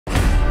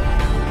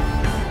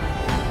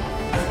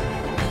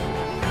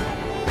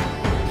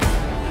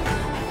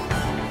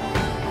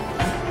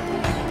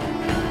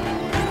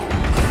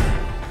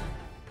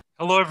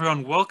Hello,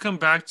 everyone. Welcome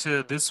back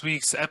to this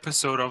week's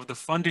episode of the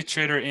Funded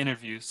Trader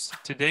Interviews.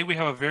 Today, we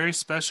have a very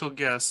special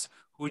guest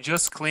who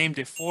just claimed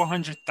a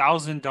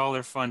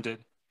 $400,000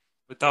 funded.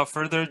 Without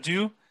further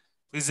ado,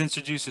 please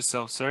introduce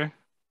yourself, sir.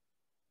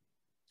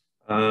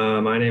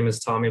 My name is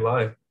Tommy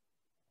Lai.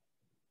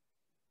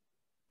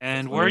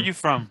 That's And my where are name. you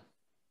from?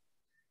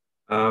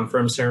 I'm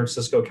from San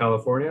Francisco,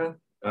 California.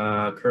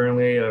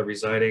 Currently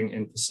residing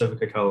in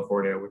Pacifica,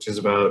 California, which is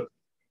about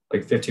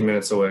like 15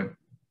 minutes away.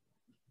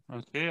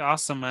 Okay,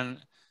 awesome.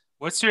 And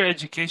what's your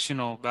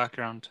educational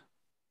background?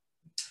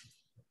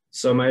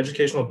 So my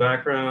educational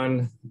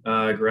background,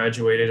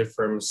 graduated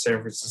from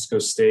San Francisco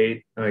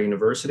State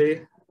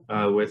University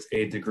with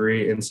a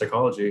degree in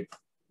psychology.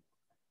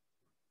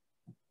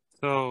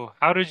 So,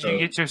 how did you So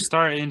get your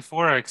start in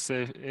forex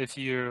if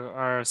you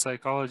are a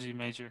psychology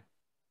major?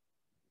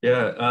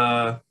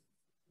 yeah,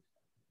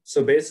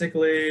 so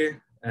basically,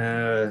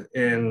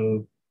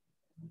 in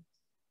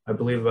I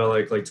believe about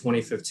like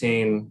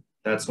 2015,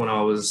 that's when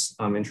I was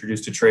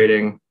introduced to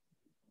trading.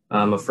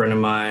 A friend of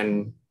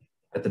mine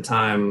at the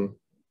time,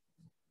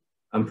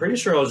 I'm pretty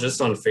sure I was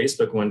just on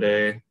Facebook one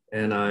day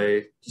and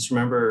I just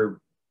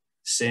remember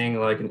seeing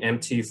like an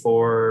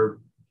MT4,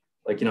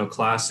 like,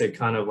 classic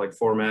kind of like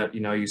format.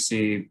 You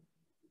see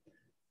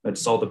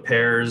just all the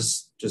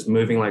pairs just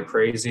moving like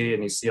crazy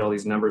and you see all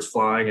these numbers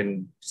flying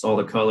and just all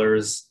the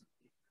colors.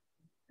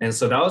 And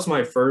so that was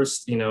my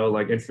first,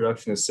 like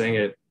introduction to seeing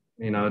it,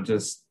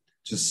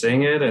 just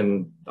seeing it.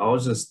 And I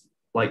was just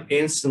like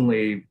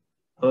instantly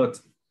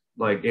hooked,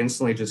 like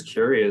instantly just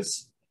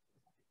curious.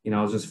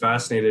 I was just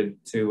fascinated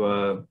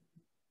to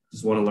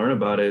just want to learn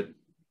about it.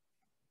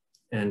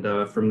 And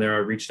from there, I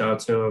reached out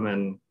to him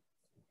and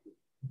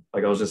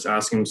like I was just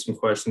asking him some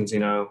questions,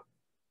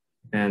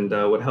 And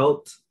what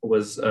helped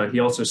was he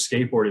also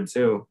skateboarded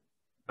too.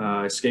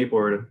 I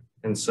skateboarded,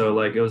 and so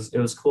like it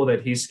was cool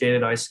that he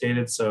skated, I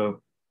skated.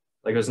 So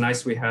like it was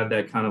nice we had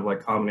that kind of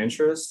like common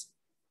interest.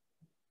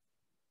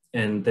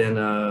 And then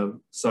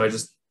so I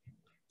just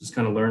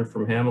kind of learned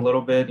from him a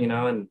little bit,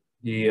 and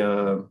he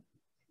I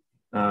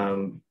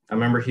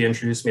remember he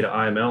introduced me to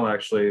IML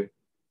actually.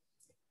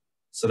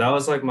 So that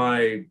was like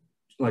my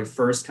like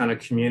first kind of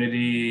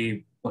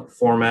community like,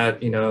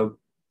 format,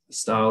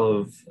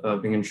 style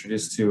of being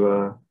introduced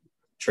to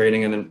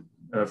trading. And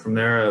then from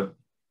there,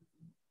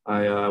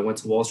 I went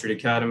to Wall Street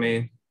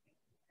Academy,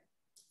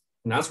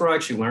 and that's where I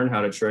actually learned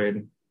how to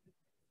trade.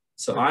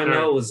 So For sure.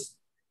 IML was,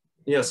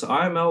 yeah, so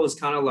IML was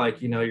kind of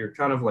like, you're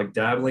kind of like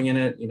dabbling in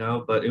it,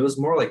 but it was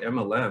more like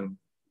MLM.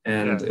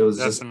 And Yeah, it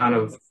was just kind definitely.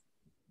 of,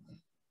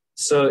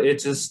 so it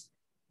just,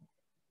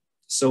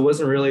 so it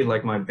wasn't really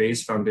like my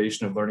base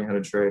foundation of learning how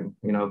to trade,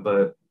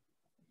 but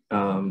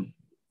um,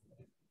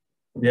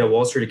 yeah,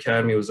 Wall Street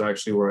Academy was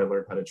actually where I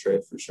learned how to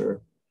trade for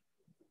sure.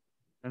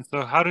 And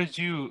so, how did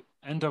you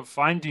end up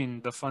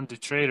finding the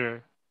funded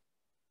trader?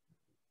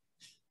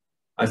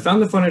 I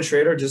found the Fun and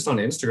Trader just on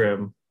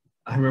Instagram.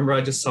 I remember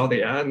I just saw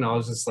the ad and I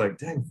was just like,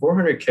 dang,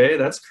 400K,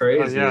 that's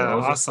Oh, crazy. I yeah,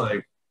 was just awesome.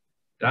 like,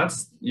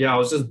 yeah, I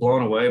was just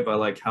blown away by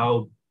like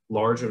how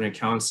large of an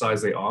account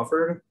size they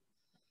offered.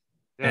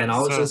 Yeah, And I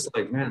was so just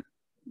like, man,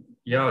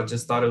 yeah, I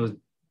just thought it was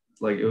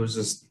like, it was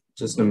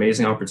just an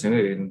amazing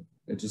opportunity. And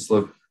it just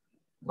looked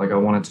like I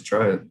wanted to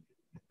try it.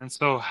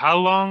 how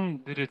long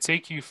did it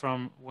take you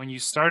from when you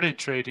started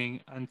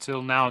trading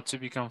until now to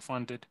become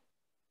funded?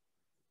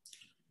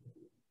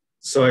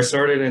 So I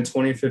started in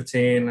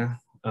 2015.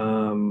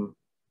 Um,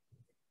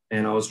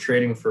 and I was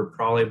trading for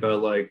probably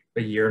about like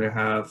a year and a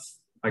half.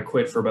 I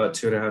quit for about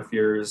 2.5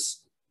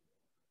 years.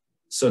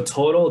 So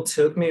total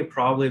took me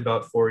probably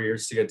about 4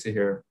 years to get to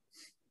here.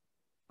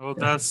 Well,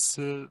 Yeah.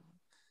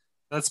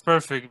 that's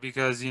perfect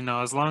because,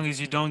 as long as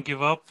you don't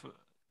give up,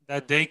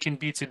 that day can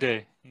be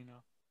today,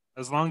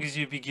 As long as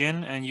you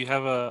begin and you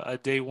have a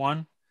day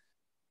one,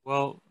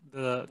 well,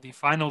 the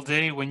final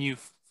day when you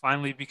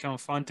finally become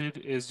funded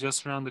is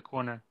just around the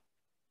corner.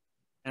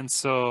 And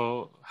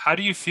so, how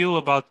do you feel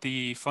about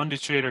the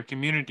funded trader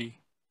community?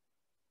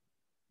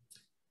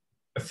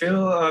 I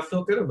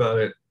feel good about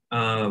it.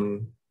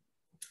 Um,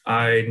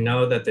 I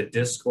know that the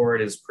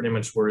Discord is pretty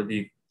much where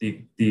the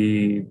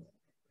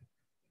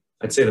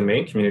I'd say the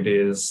main community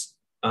is.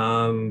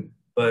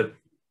 But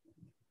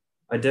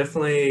I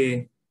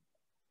definitely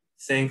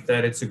think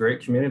that it's a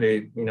great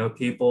community.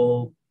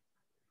 People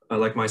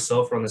like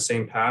myself are on the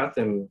same path,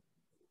 and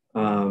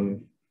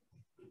um,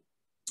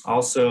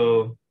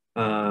 also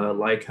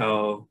like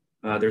how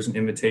there's an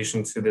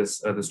invitation to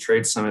this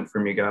trade summit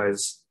from you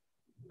guys.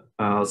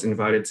 I was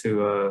invited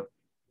to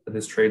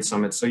this trade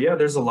summit. So yeah,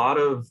 there's a lot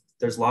of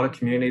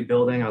community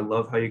building. I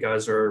love how you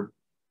guys are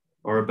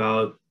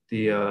about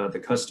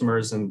the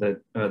customers and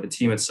the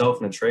team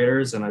itself and the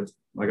traders, and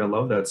I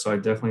love that. So I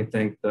definitely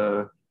think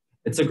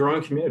it's a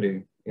growing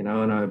community, and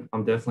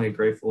I'm definitely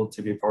grateful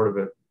to be a part of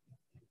it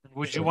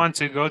for Would you sure. want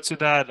to go to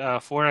that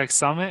Forex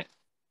summit?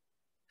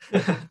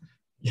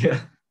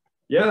 Yeah,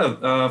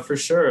 yeah, for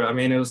sure. I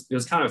mean, it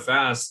was kind of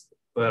fast,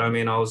 but I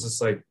mean, I was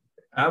just like,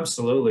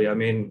 absolutely. I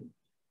mean,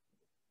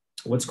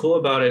 what's cool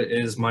about it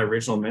is my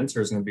original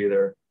mentor is going to be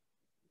there.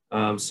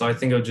 So I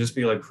think it would just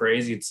be like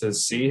crazy to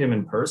see him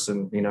in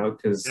person, you know,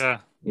 because Yeah.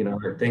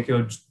 I think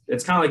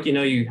it's kind of like,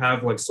 you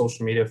have like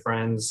social media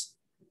friends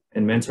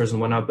and mentors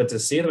and whatnot, but to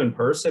see them in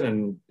person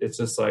and it's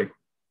just like,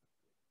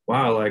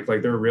 wow, like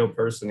they're a real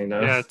person, you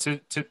know. Yeah,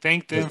 to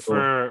thank them Just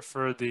cool.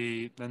 for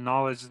the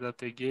knowledge that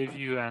they gave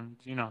you, and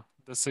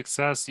the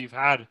success you've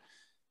had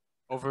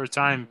over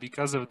time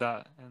because of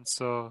that. And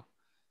so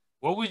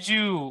what would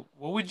you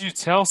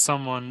tell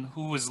someone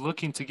who was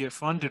looking to get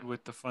funded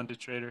with the funded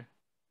trader?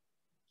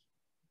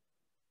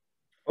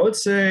 I would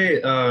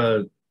say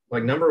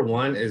like number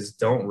one is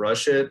don't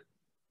rush it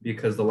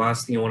because the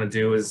last thing you want to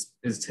do is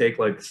take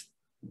like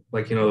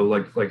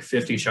like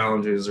 50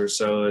 challenges or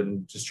so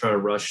and just try to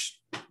rush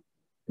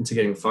into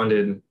getting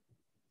funded.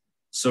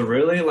 So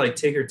really like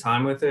take your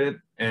time with it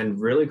and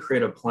really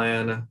create a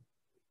plan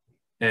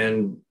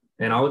and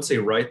I would say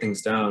write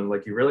things down.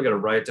 Like you really got to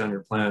write down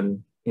your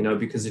plan,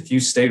 because if you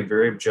stay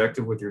very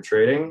objective with your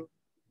trading,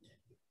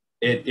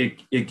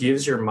 it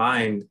gives your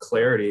mind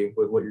clarity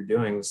with what you're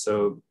doing.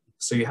 So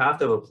you have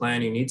to have a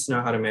plan. You need to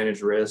know how to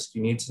manage risk.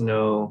 You need to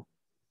know,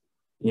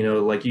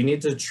 like you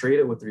need to treat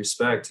it with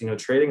respect.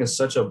 Trading is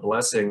such a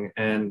blessing,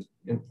 and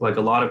like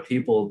a lot of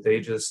people, they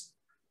just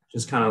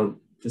kind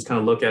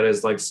of look at it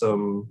as like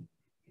some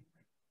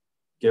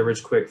get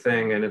rich quick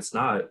thing, and it's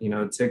not.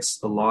 It takes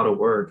a lot of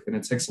work, and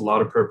it takes a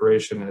lot of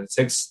preparation, and it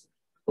takes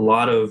a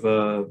lot of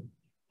uh,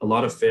 a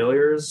lot of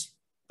failures.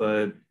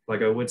 But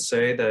like I would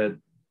say that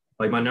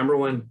like my number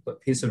one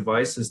piece of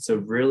advice is to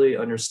really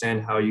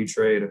understand how you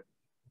trade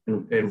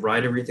and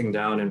write everything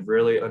down and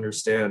really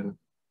understand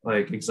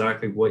like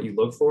exactly what you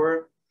look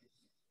for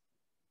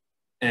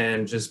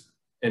and just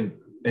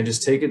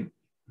take it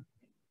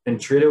and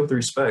treat it with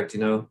respect,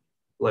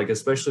 like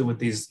especially with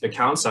these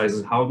account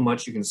sizes, how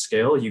much you can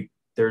scale.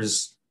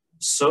 There's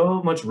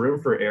so much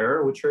room for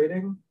error with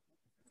trading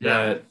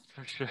Yeah, that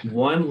for sure.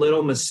 one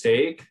little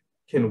mistake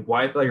can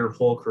wipe out your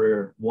whole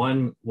career.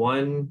 One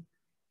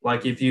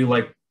like if you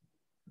like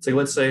say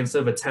let's say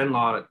instead of a 10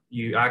 lot,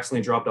 you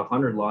accidentally dropped a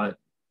 100 lot.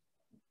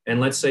 And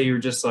let's say you're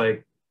just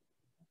like,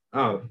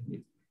 oh,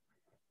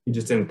 you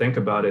just didn't think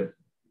about it.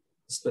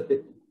 It's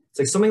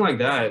like something like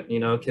that,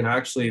 can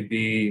actually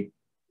be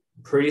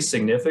pretty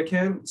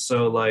significant.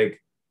 So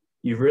like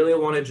you really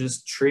want to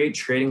just treat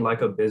trading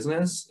like a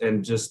business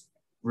and just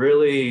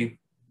really,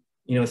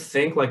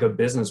 think like a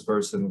business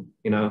person,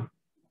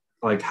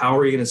 like how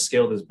are you going to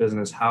scale this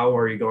business? How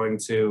are you going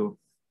to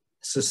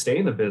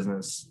sustain the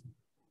business?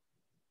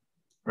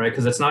 Right?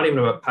 Because it's not even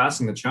about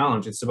passing the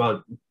challenge, it's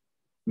about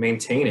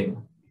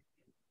maintaining.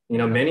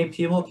 Yeah. Many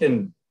people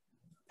can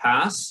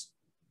pass,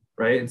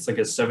 right? It's like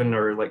a 7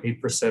 or like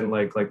 8%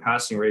 like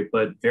passing rate,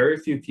 but very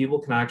few people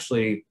can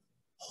actually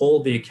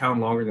hold the account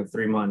longer than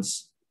 3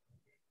 months.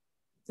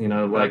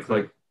 Like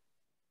Exactly.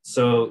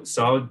 so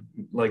I would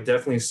like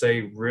definitely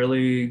say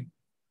really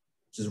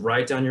just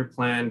write down your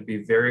plan, be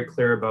very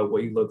clear about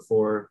what you look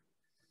for,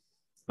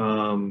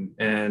 and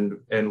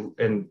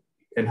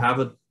have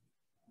a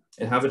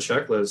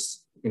checklist.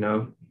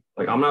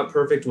 Like I'm not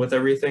perfect with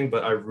everything,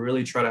 but I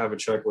really try to have a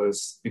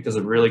checklist because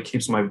it really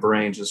keeps my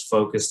brain just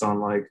focused on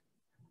like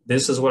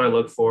this is what I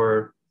look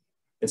for.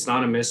 It's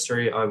not a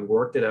mystery. I've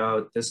worked it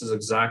out. This is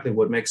exactly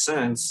what makes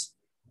sense.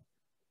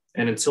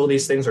 And until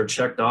these things are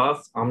checked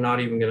off, I'm not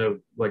even gonna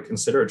like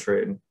consider a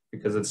trade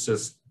because it's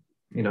just,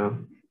 you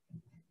know,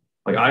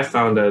 like I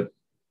found that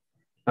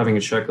having a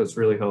checklist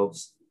really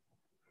helps.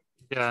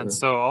 Yeah, and So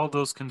so all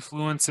those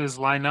confluences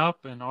line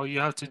up, and all you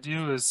have to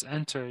do is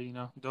enter,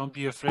 don't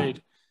be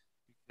afraid,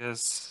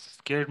 because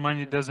scared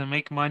money doesn't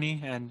make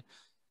money. And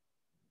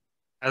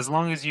as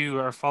long as you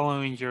are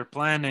following your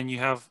plan and you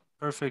have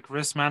perfect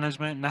risk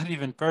management, not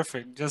even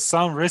perfect, just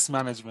some risk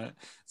management.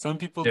 Some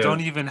people yeah,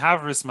 don't even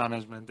have risk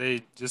management.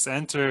 They just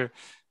enter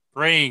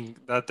praying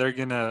that they're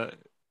gonna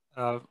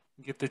uh,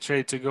 get the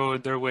trade to go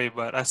their way.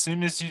 But as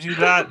soon as you do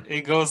that,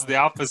 it goes the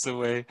opposite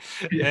way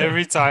yeah,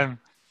 every time.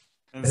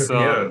 And so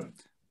yeah,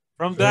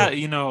 from that,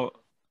 sure.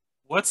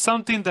 what's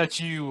something that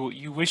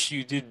you wish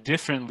you did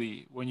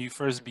differently when you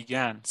first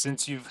began?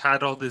 Since you've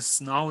had all this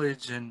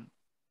knowledge and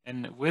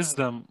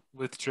wisdom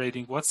with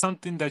trading, what's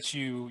something that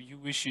you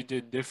wish you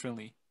did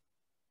differently?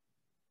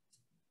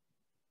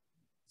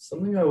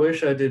 Something I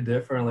wish I did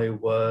differently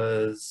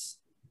was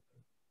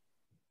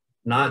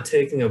not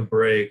taking a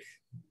break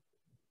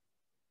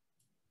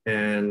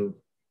and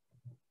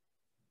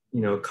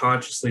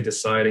consciously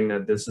deciding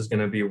that this is going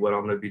to be what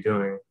I'm going to be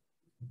doing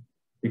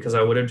because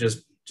I would have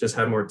just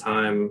had more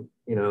time.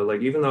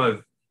 Like even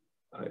though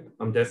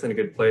I'm definitely in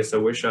a good place, I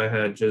wish I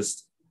had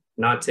just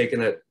not taken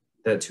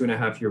that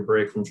 2.5 year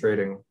break from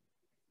trading.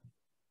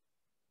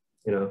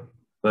 You know,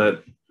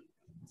 but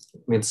I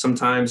mean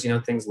sometimes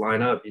things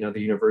line up. The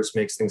universe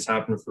makes things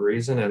happen for a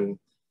reason, and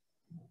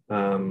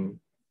um,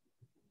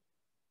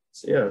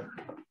 so yeah.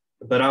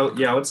 But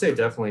I would say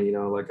definitely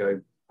like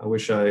I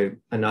wish I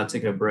had not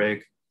taken a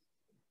break.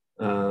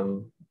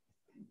 Um,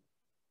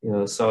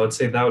 so I would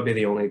say that would be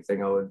the only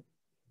thing I would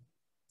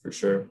for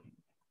sure.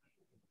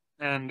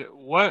 And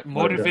what But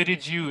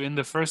motivated you in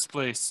the first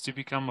place to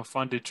become a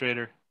funded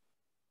trader?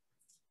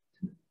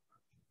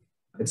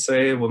 I'd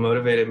say what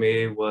motivated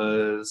me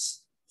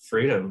was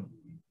freedom.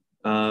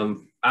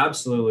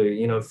 Absolutely.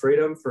 You know,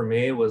 freedom for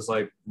me was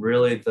like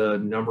really the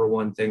number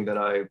one thing that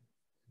I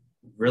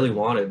really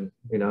wanted,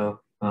 you know.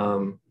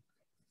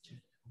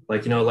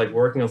 Like, you know, like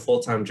working a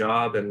full-time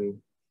job and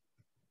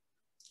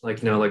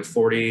like, you know, like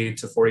 40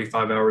 to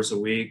 45 hours a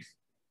week,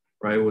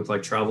 right? With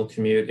like travel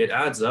commute, it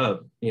adds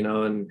up, you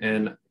know,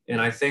 and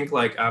I think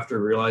like after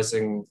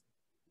realizing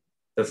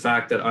the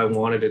fact that I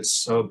wanted it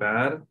so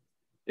bad,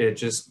 it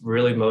just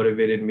really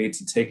motivated me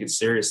to take it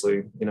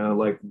seriously, you know,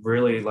 like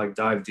really like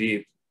dive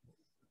deep.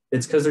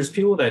 It's because there's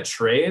people that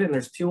trade and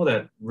there's people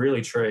that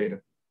really trade,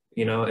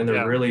 you know, and they're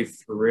Yeah. really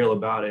for real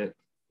about it.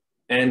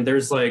 And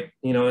there's like,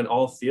 you know, in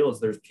all fields,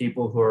 there's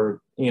people who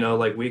are, you know,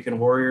 like weekend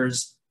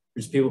warriors,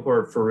 there's people who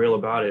are for real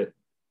about it.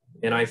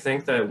 And I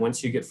think that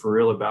once you get for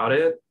real about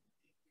it,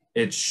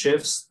 it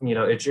shifts, you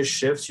know, it just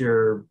shifts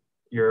your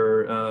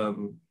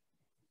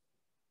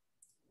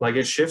like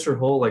it shifts your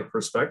whole like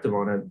perspective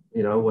on it,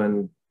 you know,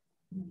 when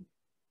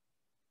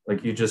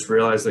like you just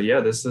realize that yeah,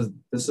 this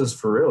is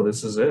for real.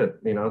 This is it.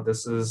 You know,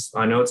 this is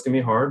I know it's gonna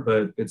be hard,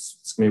 but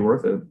it's gonna be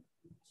worth it.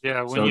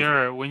 Yeah,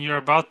 So when you're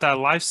about that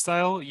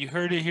lifestyle, you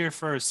heard it here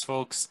first,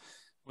 folks.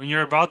 When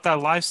you're about that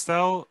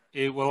lifestyle,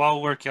 it will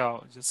all work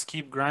out. Just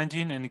keep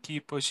grinding and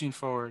keep pushing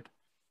forward.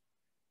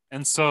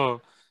 And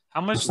so,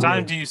 how much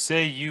time absolutely. do you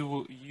say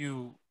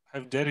you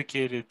have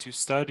dedicated to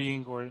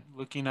studying or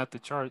looking at the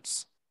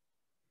charts?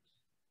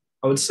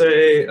 I would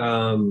say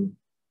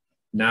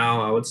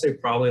now I would say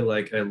probably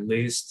like at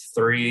least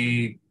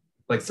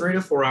like 3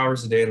 to 4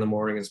 hours a day in the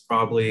morning is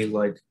probably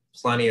like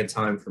plenty of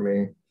time for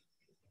me.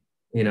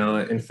 You know,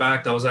 in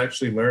fact, I was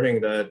actually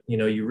learning that, you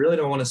know, you really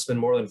don't want to spend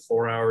more than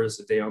 4 hours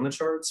a day on the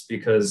charts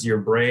because your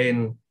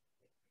brain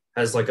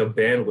has like a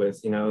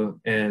bandwidth, you know,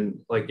 and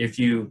like if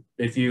you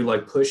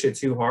like push it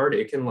too hard,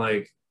 it can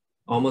like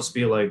almost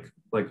be like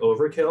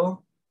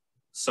overkill.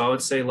 So I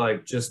would say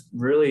like just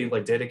really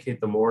like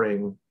dedicate the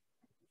morning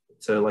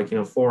to like, you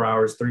know, 4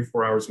 hours, 3,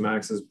 4 hours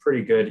max is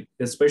pretty good,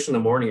 especially in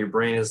the morning. Your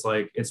brain is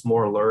like it's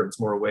more alert, it's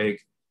more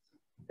awake.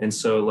 And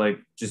so like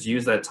just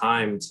use that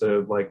time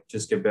to like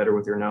just get better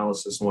with your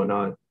analysis and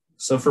whatnot.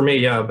 So for me,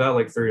 yeah, about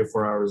like 3 to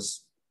 4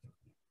 hours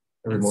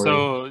every And morning.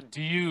 so,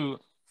 do you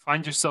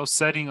find yourself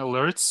setting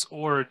alerts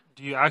or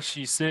do you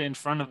actually sit in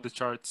front of the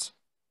charts?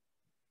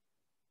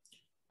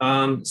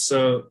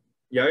 So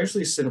yeah, I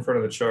usually sit in front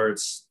of the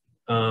charts.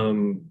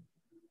 Um,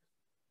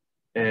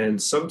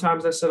 and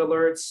sometimes I set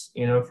alerts,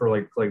 you know, for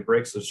like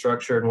breaks of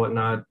structure and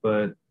whatnot,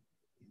 but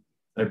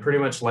I pretty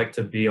much like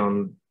to be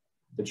on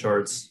the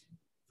charts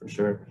for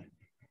sure.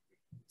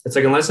 It's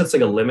like unless it's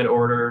like a limit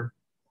order,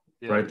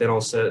 Yeah. right? Then I'll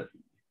set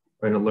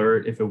an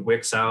alert if it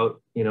wicks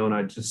out, you know, and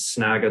I just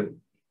snag a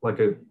like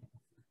a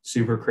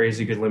super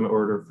crazy good limit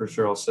order for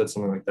sure. I'll set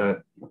something like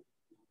that.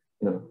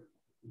 You know,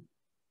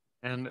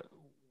 And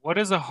what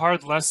is a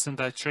hard lesson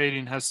that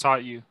trading has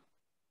taught you?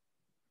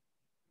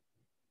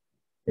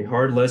 a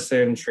hard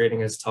lesson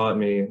trading has taught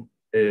me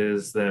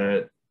is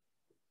that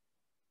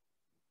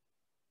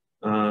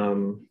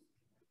um,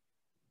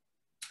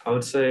 I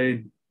would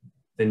say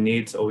the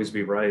need to always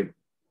be right,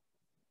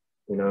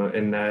 you know,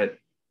 and that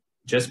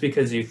just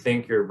because you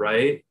think you're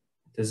right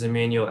doesn't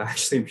mean you'll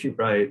actually be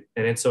right.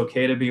 And it's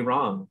okay to be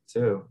wrong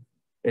too.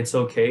 It's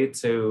okay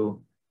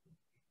to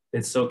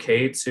it's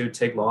okay to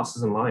take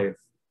losses in life,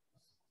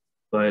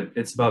 but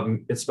it's about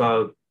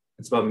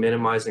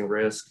minimizing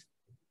risk.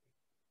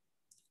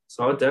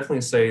 So I would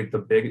definitely say the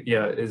big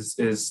yeah is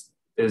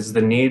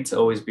the need to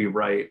always be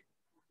right.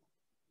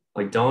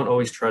 Like don't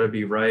always try to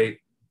be right.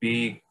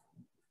 Be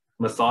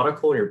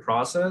methodical in your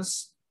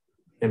process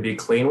and be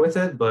clean with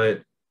it,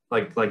 but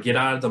like get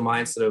out of the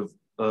mindset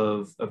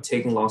of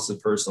taking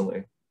losses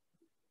personally.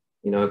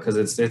 You know, because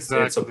it's a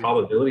Exactly.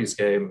 probabilities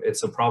game.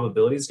 It's a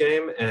probabilities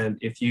game, and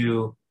if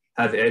you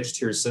have edge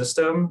to your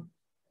system,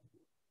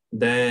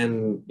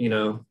 then you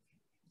know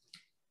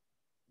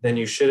then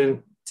you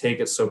shouldn't take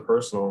it so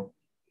personal.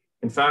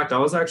 In fact, I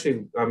was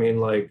actually, I mean,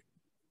 like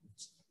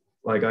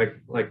I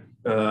like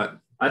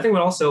I think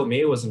what also helped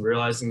me was in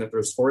realizing that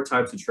there's four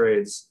types of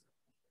trades.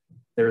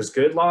 There's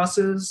good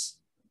losses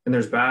and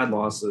there's bad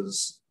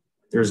losses.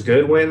 There's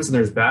good wins and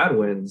there's bad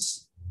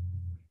wins.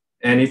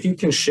 And if you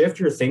can shift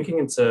your thinking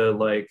into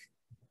like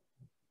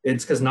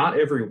it's because not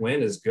every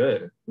win is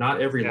good,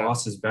 not every Yeah.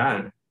 loss is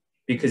bad,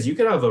 because you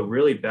could have a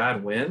really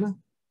bad win,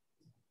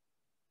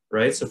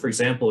 right? So for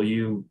example,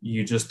 you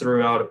just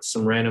threw out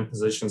some random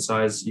position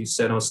size, you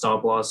set no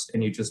stop loss,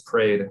 and you just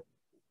prayed,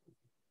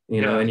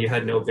 you know, Yeah. and you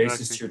had no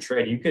basis Exactly. to your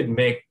trade. You could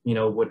make, you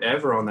know,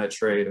 whatever on that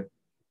trade,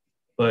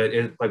 but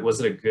it like was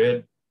it a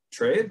good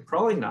trade?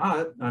 Probably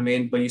not. I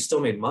mean, but you still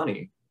made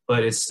money,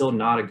 but it's still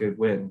not a good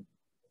win,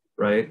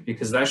 right?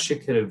 Because that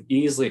shit could have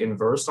easily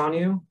inversed on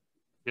you,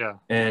 Yeah.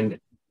 and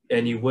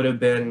and you would have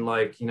been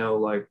like, you know,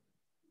 like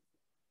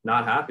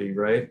not happy,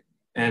 right?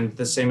 And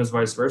the same as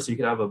vice versa. You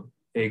could have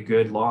a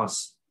good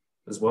loss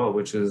as well,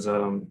 which is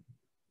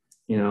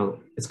you know,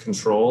 it's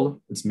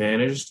controlled, it's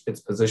managed, it's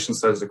position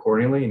sized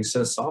accordingly, and you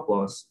set a stop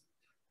loss.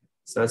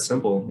 It's that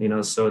simple, you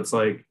know. So it's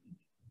like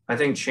I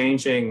think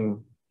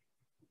changing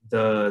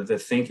the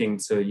thinking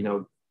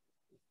to,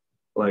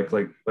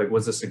 like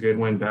was this a good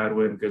win,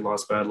 good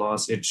loss, bad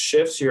loss? It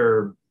shifts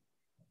your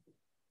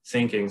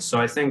thinking. So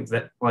I think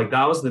that like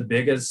that was the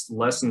biggest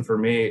lesson for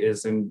me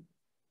is in,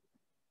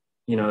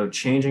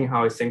 changing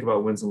how I think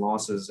about wins and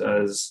losses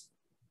as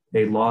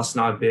a loss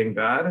not being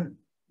bad.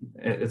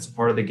 It's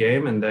part of the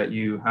game, and that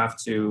you have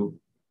to,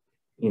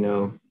 you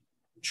know,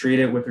 treat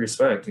it with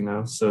respect,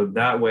 So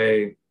that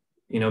way,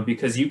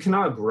 because you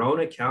cannot grow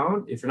an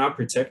account if you're not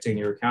protecting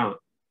your account.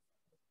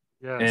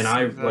 And Yes,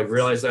 I like exactly.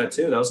 realized that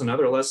too. That was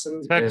another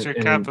lesson. Protect And your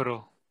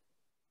capital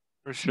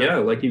for yeah,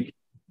 sure.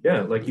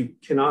 like you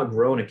cannot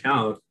grow an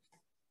account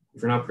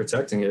if you're not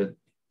protecting it.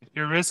 If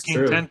you're It's risking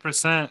true.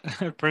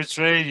 10% per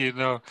trade,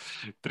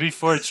 three,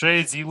 four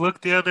trades, you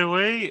look the other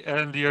way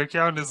and your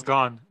account is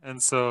gone.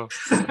 And so,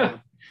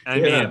 I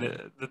mean, Yeah,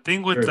 the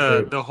thing with true,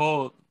 the true. the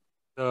whole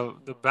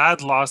the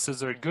bad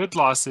losses or good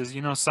losses,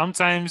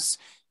 sometimes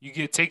you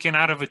get taken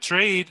out of a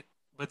trade,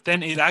 but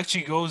then it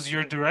actually goes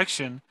your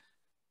direction,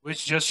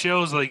 which just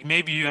shows like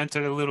maybe you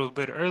entered a little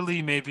bit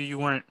early, maybe you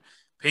weren't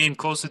paying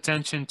close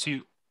attention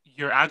to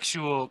your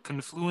actual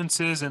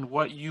confluences and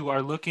what you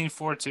are looking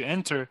for to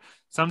enter.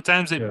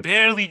 Sometimes it Yeah.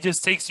 barely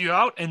just takes you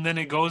out and then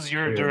it goes Oh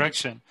your yeah.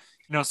 direction.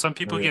 Some Oh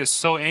people yeah. get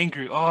so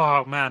angry,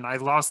 oh man, I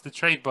lost the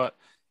trade, but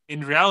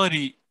in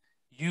reality,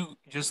 you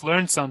just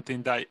learned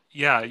something that,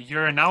 yeah,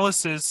 your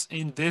analysis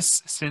in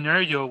this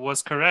scenario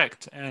was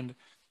correct. And,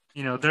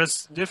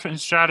 there's different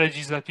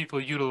strategies that people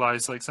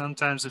utilize. Like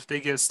sometimes if they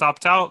get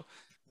stopped out,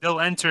 they'll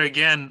enter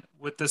again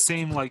with the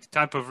same like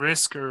type of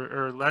risk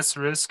or less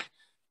risk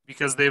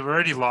because they've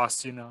already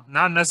lost,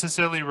 not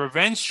necessarily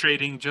revenge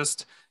trading,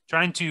 just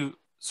trying to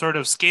sort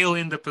of scale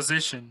in the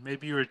position.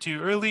 Maybe you were too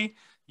early,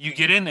 you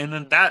get in, and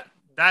then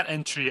that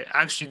entry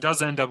actually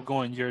does end up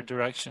going your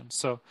direction.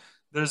 So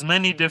there's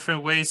many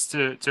different ways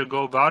to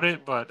go about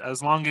it, but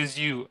as long as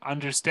you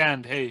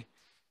understand, hey,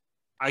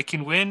 I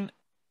can win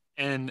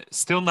and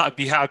still not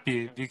be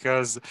happy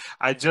because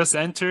I just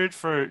entered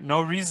for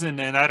no reason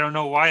and I don't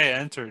know why I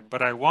entered,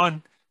 but I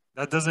won.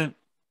 That doesn't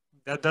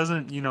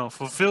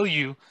fulfill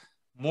you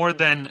more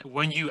than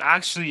when you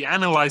actually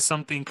analyze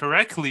something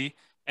correctly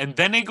and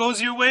then it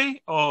goes your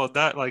way. Oh,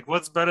 that like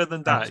what's better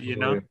than that?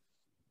 Absolutely.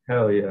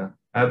 Hell yeah.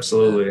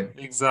 Absolutely.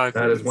 That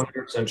Exactly. is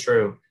 100%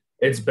 true.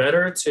 It's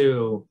better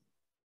to,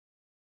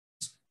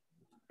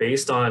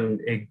 based on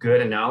a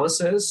good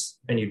analysis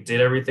and you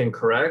did everything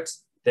correct,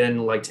 than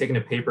like taking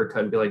a paper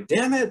cut and be like,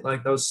 damn it,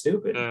 like that was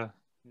stupid, Yeah.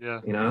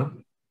 Yeah. you know?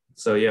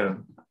 So yeah,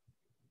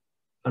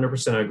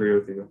 100% I agree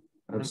with you.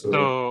 And Absolutely.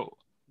 so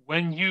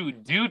when you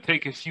do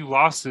take a few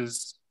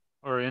losses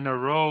or in a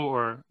row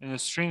or in a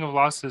string of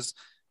losses,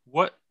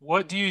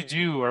 what do you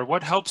do or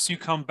what helps you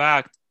come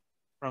back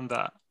from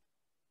that?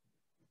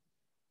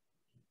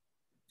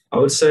 I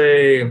would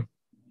say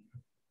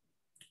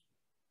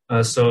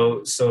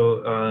so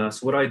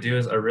what I do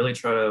is I really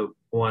try to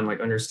one like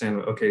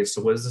understand, okay, so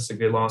was this a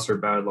good loss or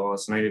bad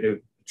loss? And I need to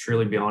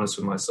truly be honest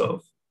with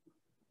myself.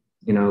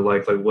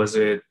 Like was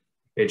it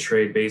a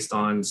trade based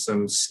on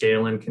some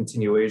scale and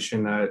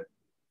continuation that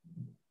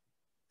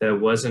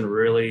wasn't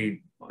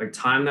really like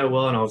timed that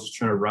well, and I was just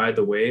trying to ride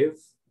the wave.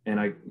 And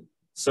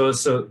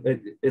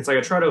it's like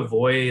I try to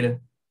avoid,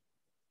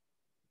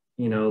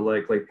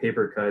 like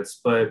paper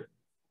cuts. But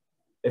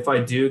if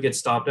I do get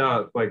stopped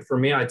out, like for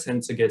me, I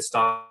tend to get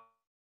stopped.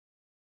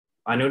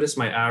 I notice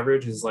my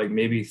average is like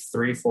maybe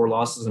 3, 4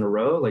 losses in a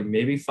row, like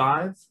maybe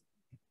five.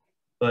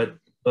 But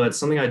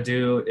something I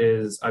do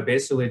is I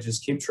basically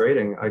just keep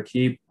trading. I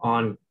keep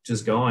on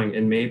just going,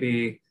 and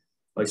maybe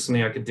like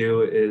something I could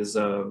do is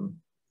I'll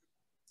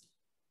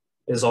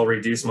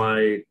reduce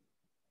my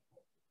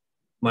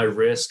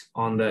risk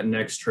on that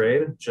next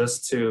trade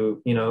just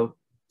to,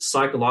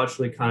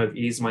 psychologically kind of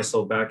ease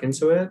myself back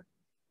into it.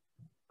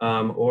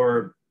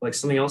 Or like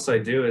something else I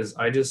do is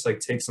I just like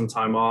take some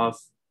time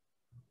off,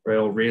 right?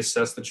 I'll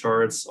reassess the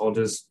charts. I'll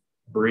just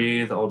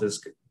breathe. I'll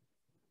just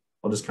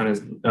kind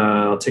of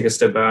I'll take a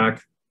step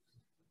back,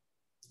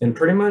 and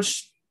pretty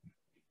much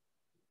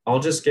I'll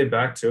just get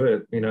back to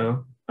it,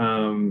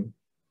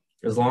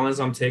 as long as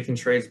I'm taking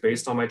trades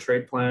based on my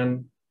trade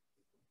plan.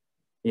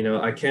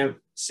 I can't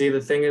see, the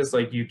thing is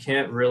like you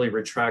can't really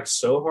retract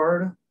so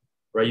hard,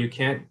 right? You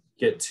can't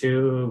get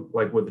too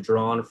like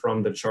withdrawn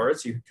from the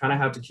charts. You kind of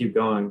have to keep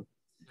going,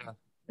 Yeah.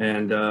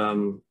 and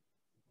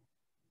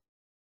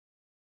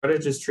try to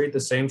just treat the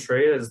same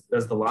trade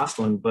as the last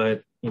one.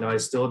 But I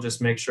still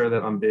just make sure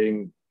that I'm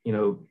being,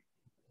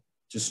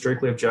 just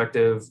strictly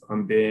objective.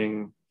 I'm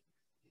being,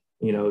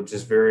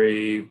 just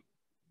very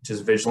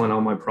just vigilant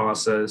on my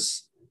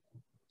process,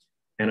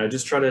 and I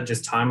just try to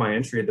just time my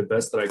entry the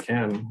best that I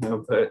can. Yeah.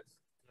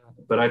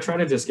 But I try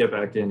to just get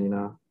back in.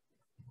 I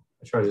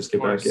try to Of just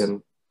get back course.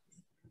 in.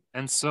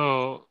 And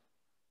so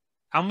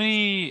how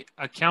many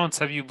accounts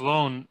have you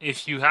blown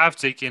if you have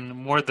taken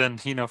more than,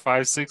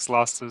 five, six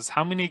losses?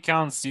 How many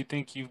accounts do you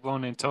think you've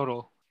blown in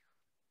total?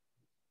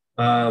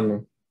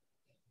 Um,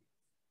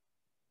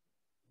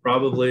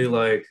 probably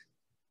like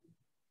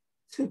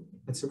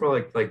I'd say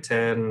probably like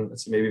 10,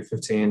 let's say maybe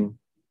 15.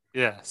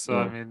 Yeah, so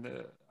I Yeah. mean,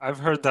 I've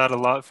heard that a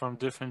lot from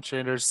different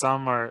traders.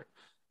 Some are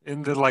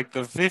in the like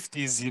the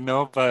 50s,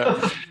 but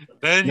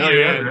No,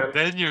 yeah, man.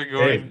 then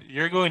Hey,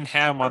 you're going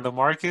ham on the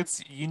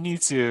markets. You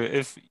need to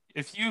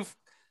if you've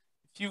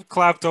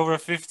clapped over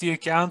 50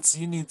 accounts,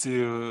 you need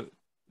to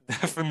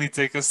definitely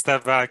take a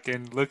step back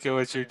and look at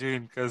what you're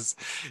doing because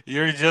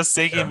you're just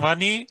taking yeah.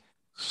 money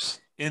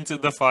into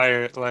the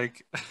fire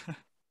like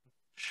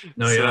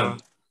No, yeah. so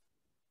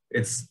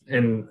It's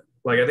and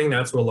like I think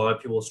that's what a lot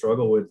of people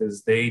struggle with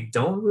is they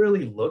don't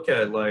really look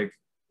at like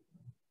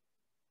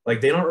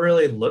they don't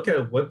really look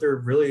at what they're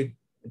really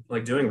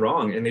like doing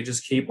wrong, and they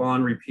just keep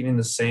on repeating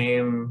the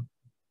same,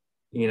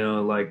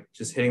 like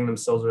just hitting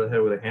themselves over the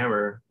head with a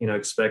hammer,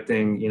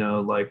 expecting,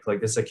 like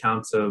this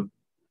account to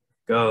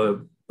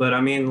go. But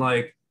I mean,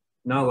 like,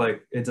 no,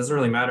 like it doesn't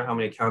really matter how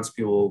many accounts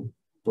people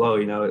blow,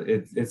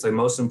 it's like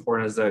most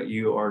important is that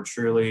you are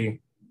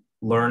truly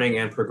learning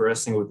and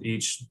progressing with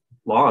each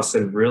loss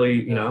and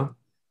really, yeah.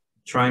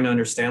 trying to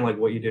understand like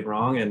what you did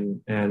wrong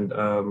and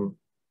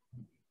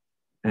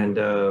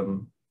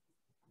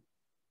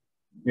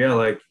yeah,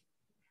 like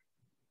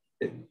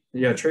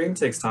yeah, trading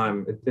takes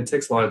time. It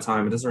takes a lot of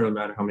time. It doesn't really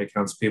matter how many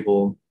accounts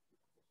people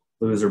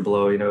lose or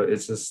blow,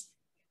 it's just,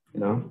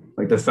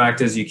 like the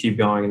fact is you keep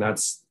going, and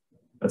that's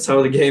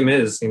how the game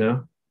is.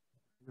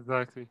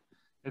 Exactly.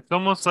 It's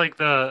almost like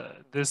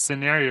the this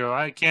scenario.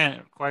 I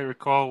can't quite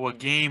recall what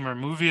game or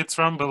movie it's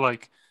from, but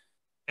like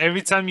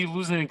every time you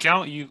lose an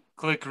account, you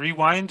click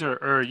rewind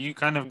or you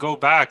kind of go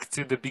back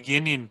to the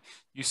beginning.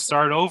 You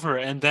start over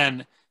and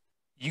then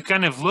you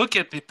kind of look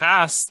at the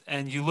past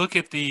and you look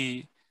at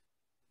the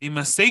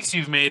mistakes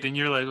you've made and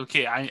you're like,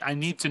 okay, I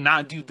need to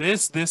not do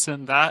this, this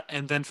and that.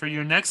 And then for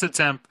your next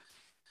attempt,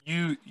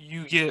 you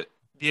get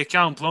the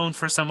account blown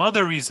for some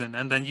other reason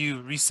and then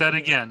you reset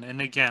again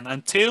and again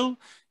until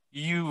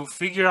you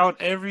figure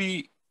out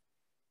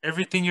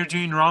everything you're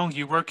doing wrong,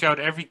 you work out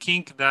every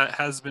kink that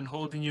has been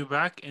holding you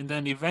back, and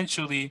then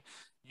eventually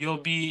you'll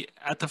be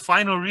at the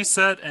final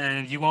reset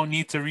and you won't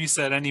need to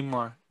reset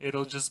anymore.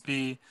 It'll just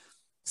be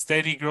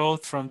steady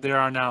growth from there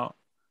on out.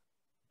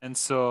 And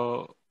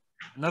so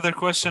another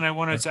question I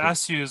wanted to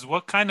ask you is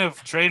what kind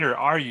of trader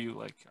are you?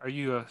 Like, are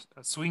you a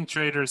swing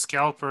trader,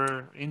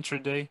 scalper,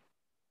 intraday?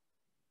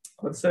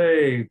 Let's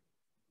say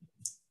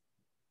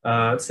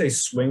let's say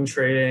swing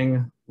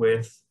trading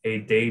with a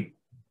day.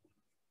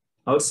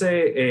 I would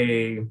say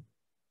a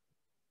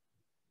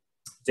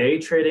day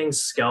trading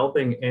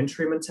scalping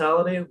entry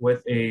mentality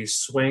with a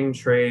swing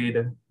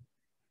trade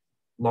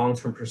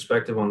long-term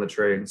perspective on the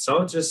trade. So I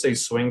would just say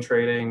swing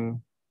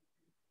trading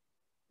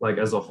like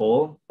as a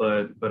whole,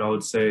 but I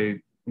would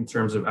say in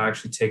terms of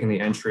actually taking the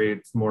entry,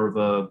 it's more of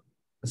a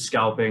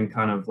scalping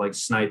kind of like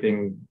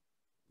sniping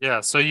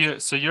Yeah, so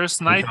you're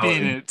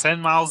sniping mentality. it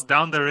 10 miles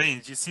down the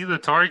range. You see the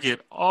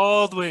target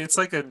all the way, it's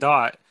like a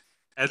dot.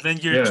 And then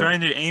you're Yeah.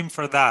 trying to aim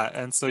for that.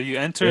 And so you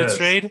enter a Yes.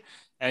 trade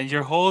and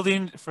you're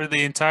holding for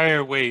the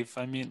entire wave.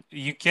 I mean,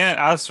 you can't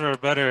ask for a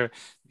better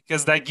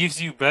because that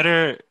gives you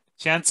better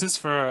chances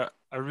for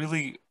a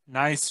really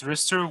nice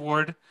risk to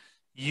reward.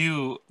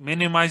 You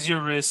minimize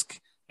your risk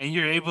and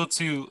you're able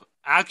to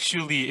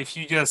actually, if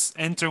you just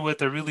enter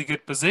with a really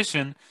good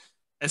position,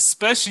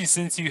 especially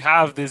since you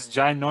have this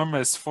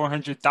ginormous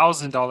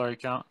 $400,000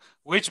 account,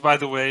 which, by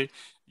the way,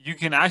 you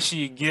can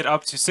actually get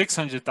up to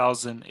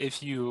 600,000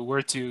 if you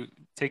were to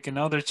take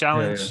another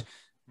Yeah, yeah. challenge,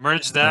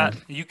 merge Yeah. that.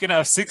 You can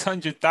have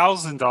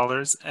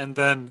 $600,000 and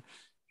then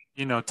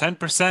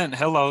 10%,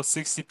 hello,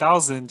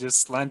 60,000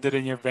 just landed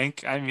in your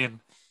bank. I mean,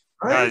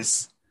 Right?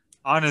 guys,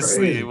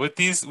 honestly, Crazy. with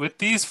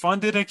these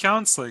funded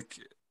accounts, like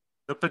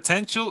the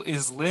potential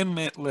is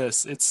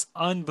limitless. It's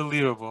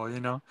unbelievable.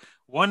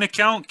 One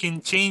account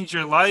can change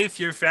your life,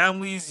 your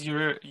family's,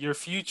 your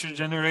future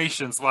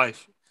generations'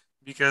 life.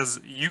 Because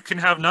you can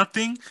have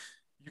nothing,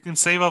 you can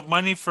save up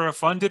money for a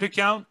funded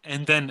account,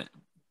 and then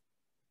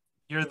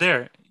you're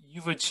there.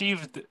 You've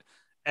achieved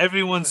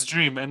everyone's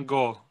dream and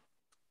goal.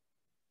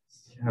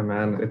 Yeah,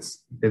 man.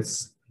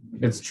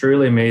 It's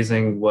truly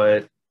amazing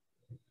what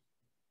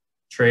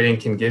trading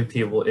can give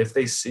people if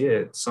they see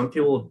it. Some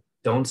people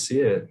don't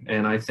see it.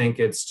 And I think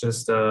it's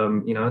just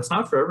it's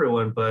not for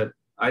everyone, but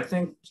I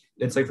think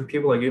it's like for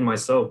people like you and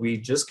myself, we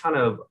just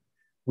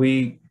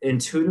we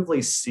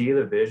intuitively see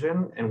the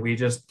vision and we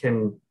just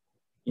can,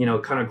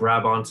 kind of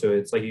grab onto it.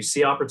 It's like you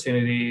see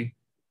opportunity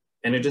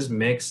and it just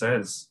makes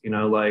sense,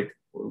 like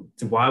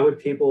why would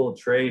people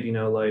trade,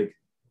 like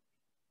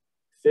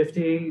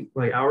 50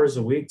 like hours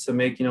a week to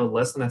make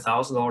less than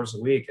 $1,000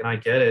 a week? And I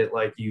get it,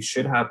 like you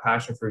should have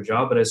passion for your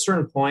job, but at a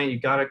certain point you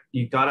gotta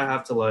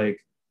have to like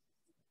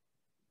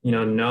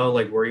know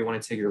like where you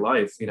want to take your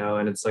life,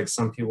 and it's like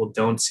some people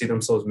don't see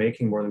themselves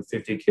making more than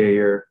 50K a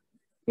year.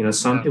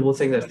 Some Yeah, people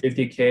think that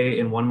 50K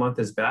in 1 month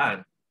is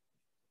bad,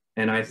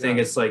 and I think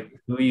yeah, it's like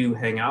who you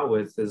hang out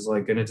with is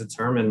like going to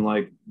determine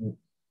like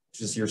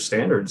just your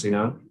standards.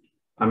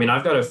 I mean,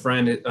 I've got a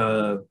friend,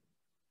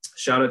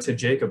 shout out to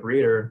Jacob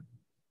Reeder.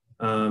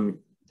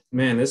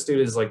 Man, this dude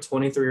is like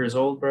 23 years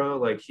old, bro.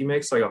 Like he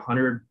makes like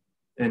 100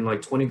 and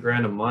like 20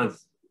 grand a month.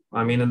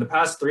 I mean, in the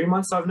past 3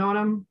 months I've known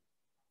him,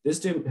 this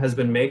dude has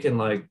been making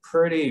like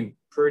pretty,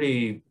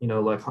 you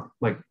know,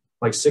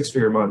 like 6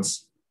 figure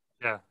months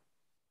Yeah.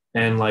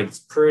 and like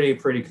pretty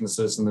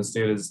consistent. This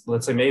dude is,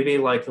 let's say maybe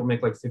like he'll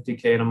make like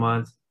 50K in a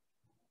month,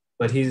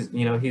 but he's,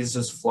 you know, he's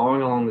just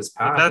flowing along this But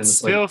path,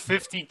 that's and it's like,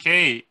 still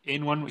 50K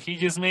in one. He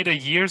just made a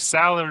year's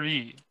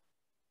salary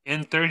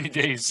in 30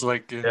 days.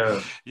 Like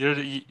yeah,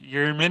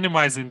 you're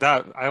minimizing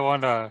that. I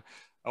wanna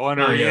no,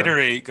 yeah,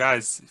 reiterate,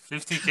 guys,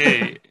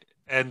 50K,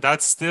 and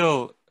that's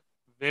still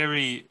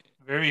very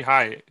very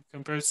high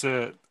compared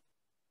to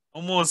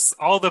almost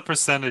all the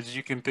percentage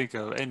you can think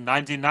of. And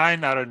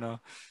 99, I don't know,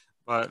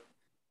 but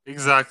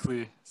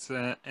exactly.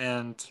 So,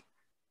 and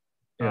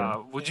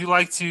yeah, would you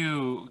like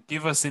to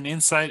give us an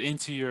insight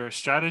into your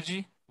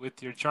strategy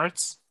with your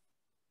charts?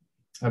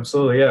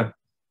 absolutely, yeah.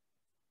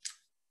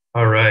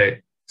 All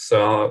right.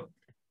 So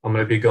I'm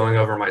going to be going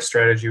over my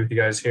strategy with you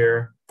guys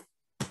here.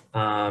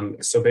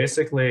 So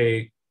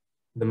basically,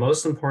 the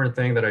most important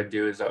thing that I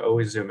do is I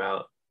always zoom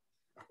out.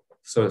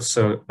 So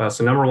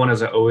number one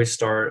is I always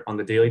start on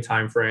the daily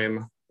time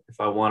frame. If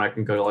I want, I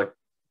can go to like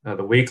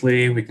the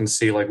weekly. We can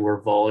see like where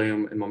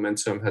volume and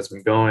momentum has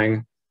been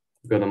going.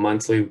 Go to the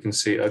monthly. We can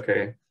see,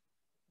 okay,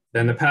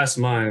 then the past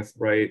month,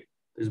 right?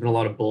 There's been a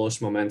lot of bullish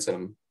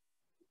momentum,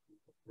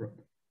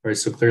 right?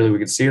 So clearly we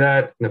can see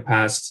that in the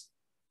past,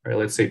 right?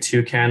 Let's say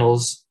 2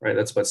 candles, right?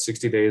 That's about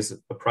 60 days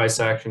of price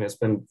action. It's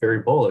been very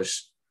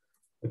bullish.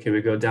 Okay,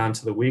 we go down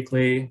to the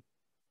weekly.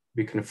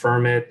 We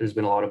confirm it. There's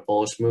been a lot of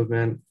bullish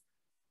movement.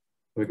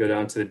 We go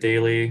down to the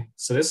daily.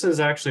 So this is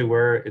actually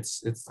where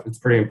it's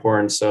pretty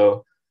important.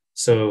 So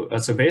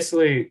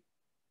basically,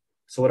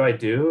 so what I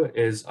do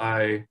is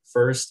I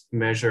first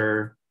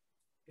measure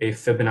a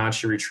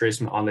Fibonacci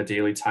retracement on the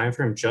daily time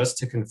frame just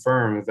to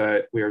confirm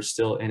that we are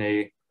still in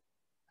a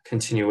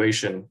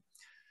continuation.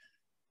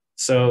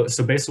 So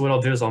basically what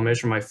I'll do is I'll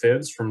measure my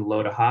fibs from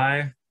low to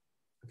high.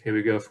 Okay,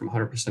 we go from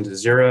 100% to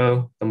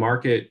zero. The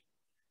market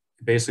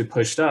basically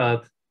pushed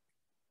up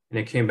and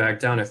it came back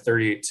down to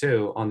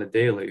 38.2 on the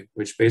daily,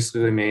 which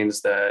basically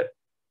means that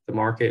the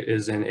market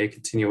is in a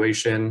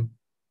continuation.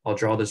 I'll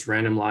draw this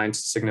random line to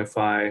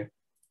signify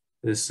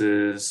this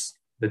is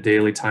the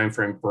daily time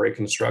frame break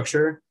and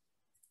structure.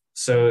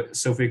 So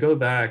if we go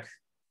back,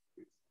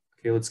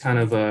 okay, let's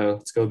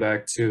go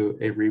back to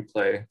a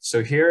replay.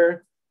 So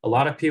here, a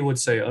lot of people would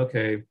say,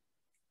 okay,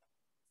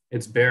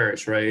 it's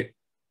bearish, right?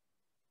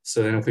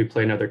 So then if we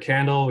play another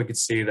candle, we could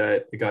see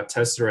that it got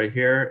tested right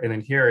here. And then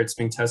here it's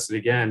being tested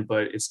again,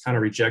 but it's kind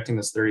of rejecting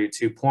this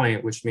 32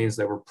 point, which means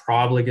that we're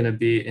probably going to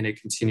be in a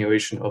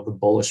continuation of the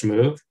bullish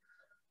move.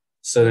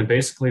 So then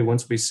basically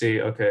once we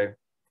see, okay,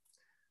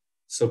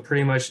 so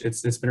pretty much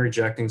it's been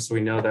rejecting. So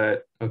we know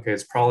that, okay,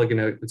 it's probably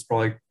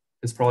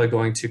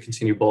going to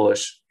continue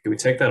bullish. Okay, we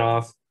take that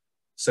off.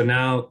 So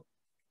now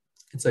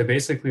it's like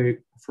basically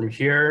from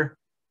here,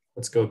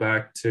 let's go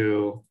back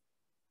to,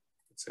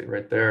 let's say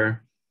right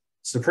there.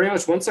 So pretty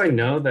much once I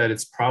know that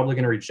it's probably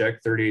going to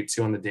reject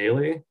 38.2 on the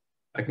daily,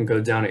 I can go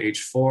down to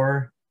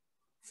H4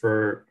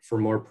 for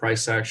more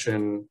price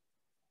action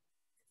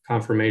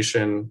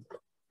confirmation.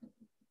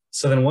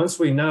 So then once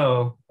we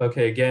know,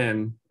 okay,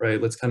 again,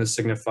 right, let's kind of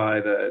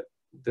signify that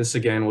this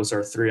again was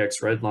our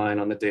 3x red line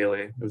on the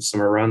daily. It was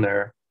somewhere around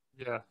there.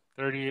 Yeah,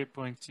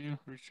 38.2 Yeah,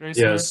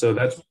 retracement.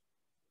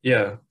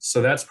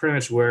 so that's pretty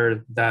much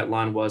where that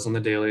line was on the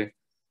daily.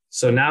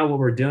 So now what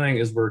we're doing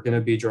is we're going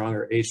to be drawing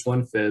our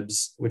H1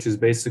 fibs, which is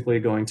basically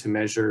going to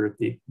measure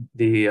the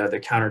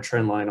counter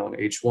trend line on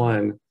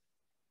H1.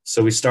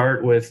 So we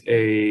start with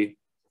a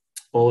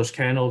bullish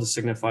candle to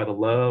signify the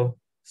low.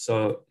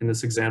 So in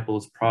this example,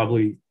 it's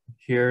probably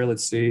here.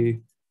 Let's see.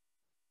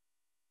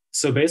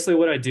 So basically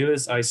what I do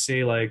is I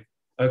see like,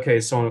 okay,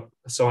 so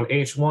on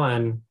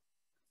H1,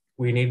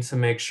 we need to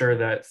make sure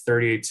that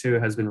 38.2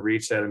 has been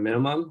reached at a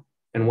minimum.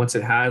 And once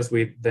it has,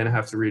 we then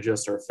have to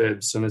readjust our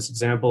fibs. So in this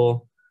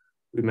example,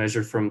 we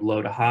measured from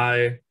low to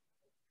high.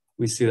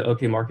 We see that,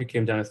 okay, market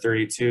came down to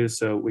 32,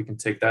 so we can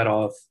take that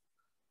off.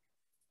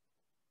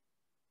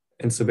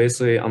 And so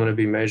basically, I'm going to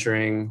be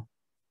measuring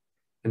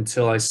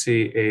until I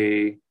see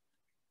a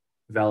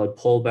valid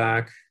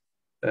pullback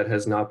that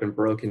has not been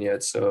broken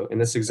yet. So in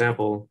this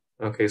example,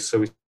 okay,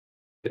 so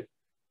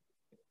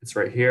it's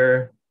right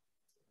here.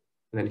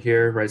 And then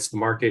here, right, so the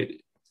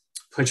market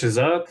pushes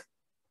up.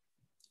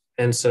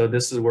 And so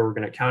this is where we're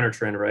going to counter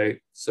trend, right?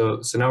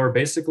 So now we're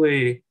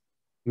basically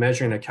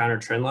measuring the counter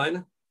trend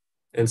line.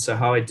 And so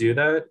how I do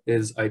that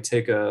is I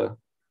take the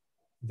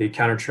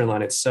counter trend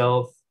line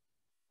itself.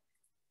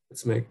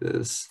 Let's make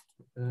this.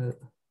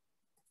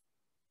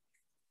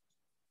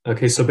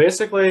 Okay, so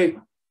basically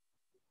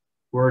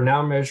we're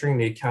now measuring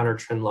the counter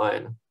trend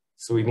line.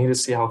 So we need to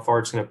see how far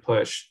it's going to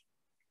push.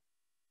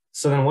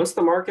 So then once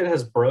the market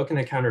has broken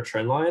the counter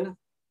trend line,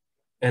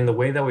 and the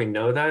way that we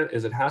know that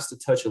is it has to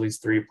touch at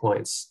least 3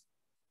 points,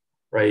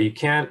 right? You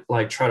can't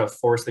like try to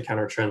force the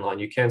counter trend line.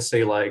 You can't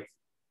say like,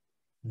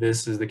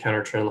 this is the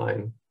counter trend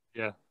line.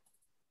 Yeah.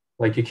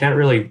 Like you can't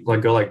really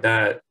like go like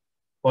that.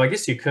 Well, I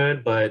guess you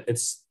could, but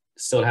it's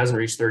still, it hasn't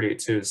reached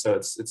 38.2, so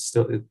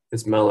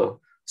it's mellow.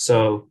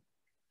 So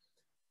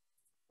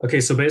Okay,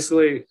 so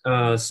basically,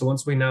 so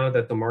once we know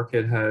that the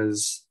market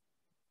has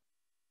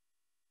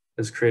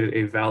created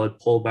a valid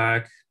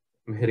pullback,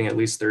 I'm hitting at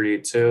least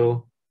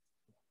 38.2.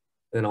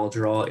 Then I'll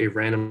draw a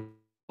random,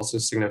 also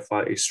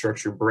signify a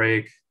structure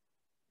break.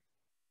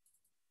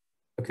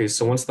 Okay,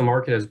 so once the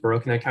market has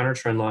broken a counter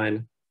trend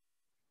line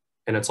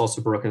and it's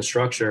also broken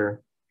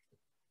structure,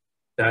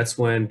 that's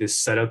when the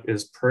setup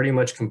is pretty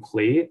much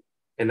complete.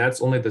 And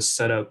that's only the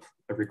setup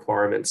of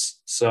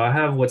requirements. So I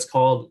have what's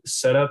called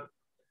setup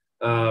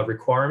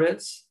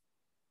requirements,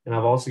 and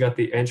I've also got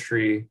the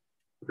entry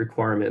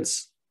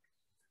requirements.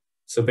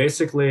 So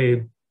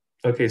basically,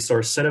 okay, so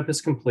our setup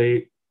is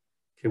complete.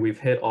 Okay, we've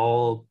hit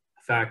all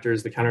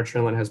factors. The counter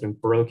trend line has been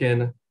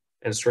broken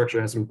and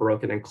structure has been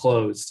broken and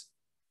closed.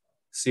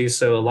 See,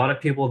 so a lot of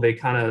people, they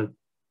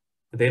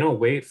don't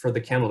wait for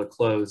the candle to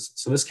close.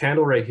 So this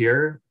candle right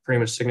here pretty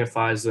much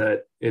signifies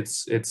that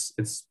it's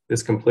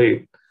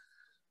complete.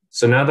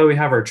 So now that we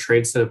have our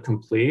trade setup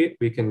complete,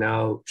 we can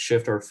now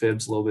shift our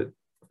fibs a little bit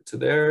to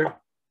there.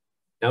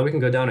 Now we can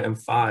go down to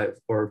M5,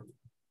 or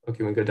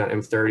okay, we can go down to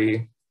M30.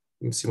 You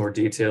can see more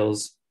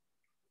details.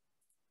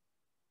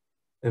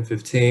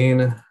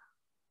 M15.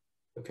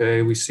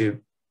 Okay, we see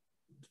it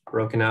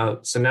broken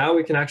out. So now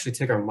we can actually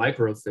take our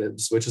micro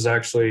fibs, which is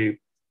actually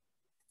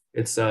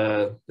it's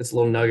a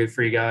little nugget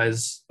for you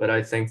guys, but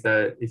I think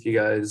that if you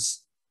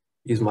guys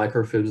use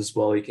micro fibs as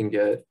well, you can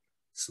get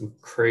some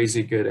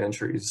crazy good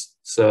entries.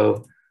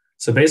 So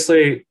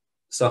basically,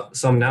 so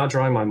I'm now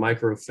drawing my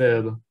micro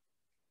fib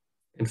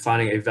and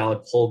finding a valid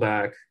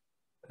pullback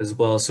as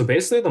well. So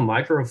basically, the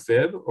micro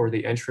fib or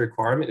the entry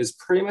requirement is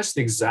pretty much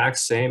the exact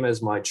same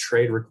as my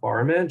trade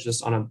requirement,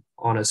 just on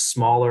a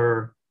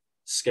smaller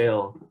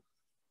scale.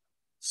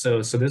 So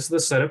this is the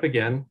setup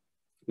again.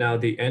 Now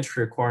the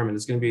entry requirement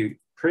is going to be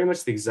pretty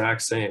much the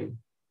exact same.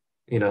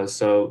 You know,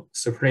 so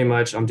pretty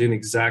much I'm doing the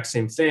exact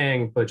same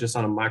thing, but just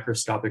on a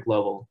microscopic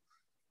level.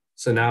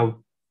 So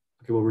now,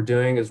 okay, what we're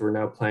doing is we're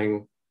now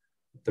playing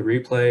the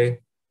replay.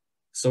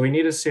 So we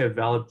need to see a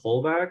valid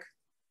pullback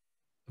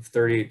of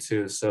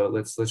 38.2. So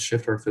let's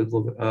shift our fib a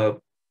little bit up.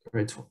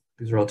 Right,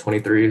 these are all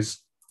 23s.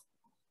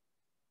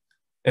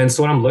 And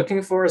so what I'm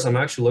looking for is I'm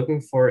actually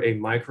looking for a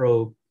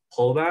micro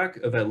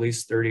pullback of at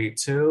least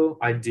 38.2,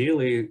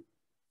 ideally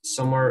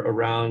somewhere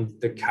around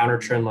the counter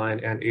trend line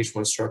and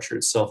H1 structure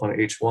itself on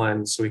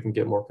H1 so we can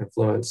get more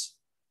confluence.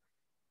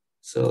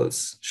 So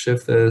let's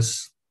shift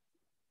this.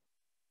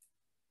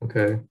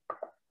 Okay.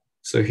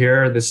 So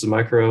here, this is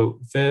micro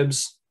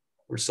fibs.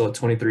 We're still at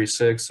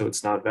 23.6, so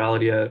it's not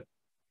valid yet.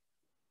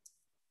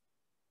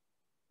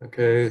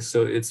 Okay,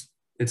 so it's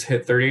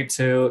hit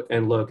 32,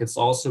 and look, it's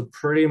also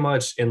pretty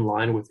much in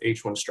line with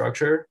H1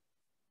 structure,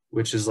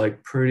 which is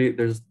like pretty,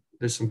 there's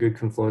some good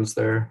confluence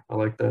there. I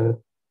like that.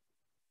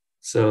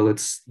 So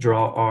let's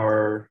draw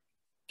our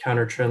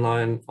counter trend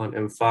line on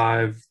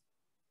M5.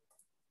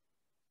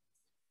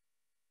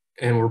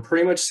 And we're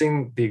pretty much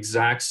seeing the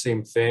exact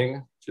same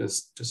thing,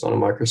 just on a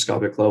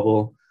microscopic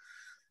level.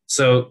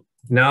 So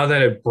now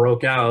that it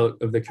broke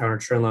out of the counter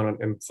trend line on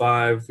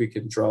M5, we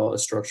can draw a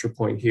structure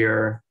point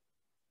here.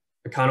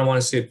 I kind of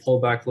want to see it pull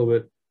back a little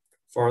bit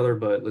farther,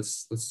 but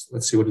let's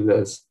see what it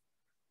does.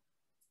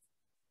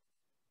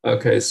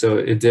 Okay, so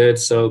it did.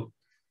 So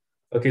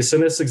okay, so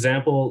in this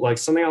example, like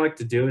something I like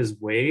to do is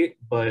wait,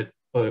 but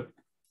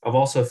I've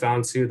also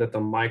found too that the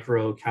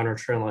micro counter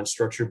trend line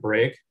structure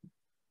break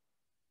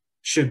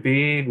should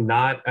be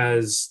not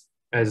as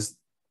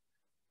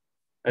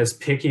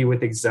picky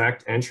with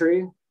exact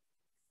entry.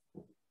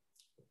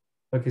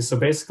 Okay, so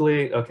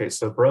basically, okay,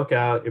 so it broke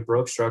out, it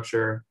broke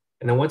structure,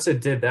 and then once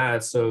it did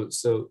that, so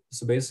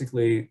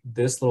basically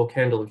this little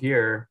candle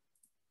here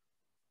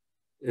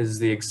is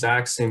the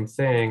exact same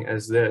thing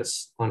as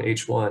this on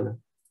H1.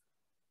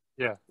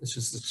 Yeah. It's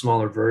just a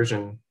smaller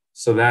version.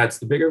 So that's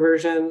the bigger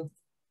version.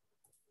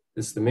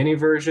 This is the mini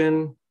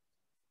version.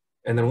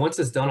 And then once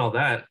it's done all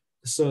that,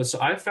 so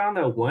I found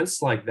that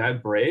once like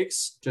that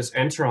breaks, just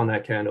enter on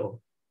that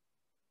candle,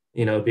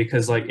 you know,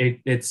 because like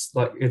it's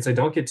I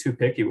don't get too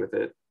picky with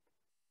it,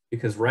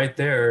 because right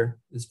there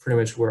is pretty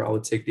much where I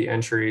would take the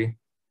entry.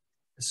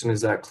 As soon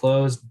as that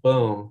closed,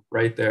 boom,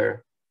 right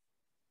there.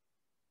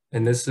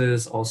 And this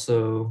is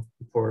also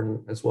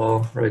important as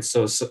well, right?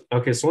 So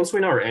okay, so once we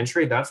know our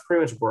entry, that's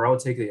pretty much where I would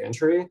take the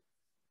entry.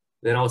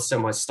 Then I would set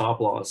my stop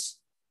loss,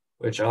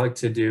 which I like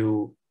to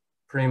do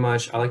pretty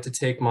much. I like to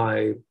take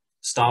my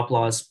stop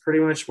loss pretty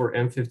much where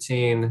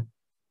M15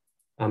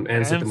 The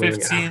ends at the moving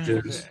M15,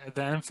 averages.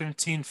 the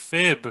M15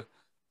 fib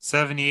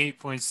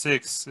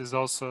 78.6 is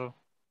also,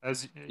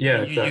 as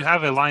Yeah, you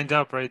have it lined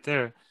up right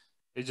there.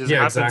 It just yeah,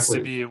 happens to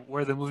exactly. be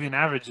where the moving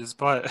average is,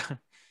 but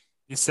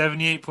the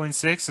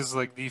 78.6 is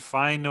like the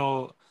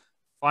final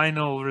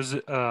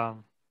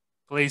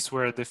place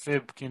where the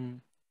fib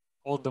can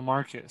hold the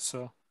market.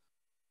 So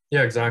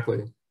Yeah,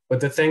 exactly.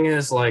 But the thing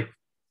is, like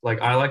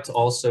I like to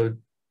also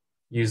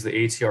use the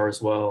ATR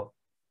as well.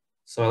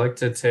 So I like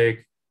to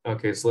take,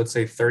 okay, so let's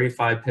say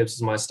 35 pips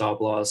is my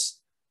stop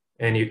loss.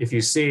 And if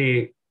you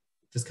see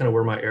just kind of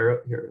where my arrow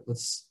here,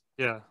 let's,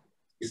 yeah,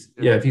 yeah,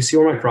 yeah, if you see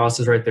where my cross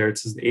is right there, it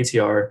says the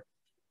ATR.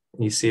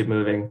 and you see it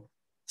moving.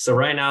 So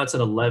right now it's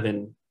at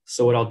 11.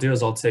 So what I'll do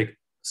is I'll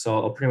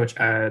pretty much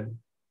add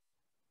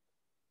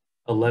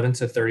 11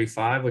 to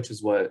 35, which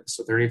is what?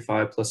 So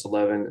 35 plus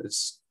 11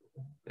 is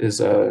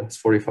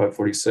 45,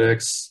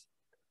 46.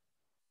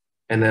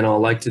 And then I'll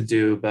like to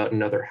do about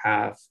another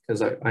half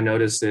because I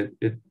noticed it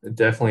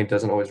definitely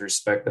doesn't always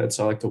respect that.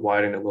 So I like to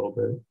widen it a little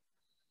bit.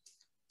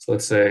 So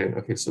let's say,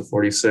 okay, so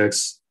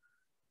 46.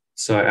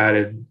 So I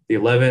added the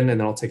 11 and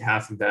then I'll take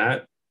half of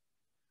that,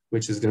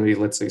 which is going to be,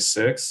 let's say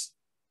 6.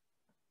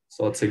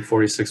 So I'll take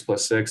 46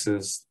 plus 6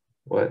 is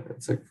what?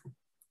 It's like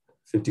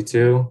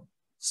 52.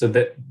 So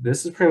that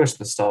this is pretty much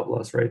the stop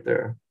loss right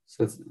there.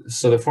 So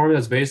the formula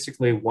is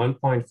basically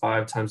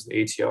 1.5 times the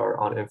ATR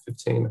on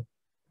M15.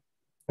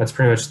 That's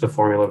pretty much the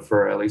formula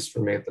for, at least for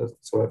me,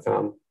 that's what I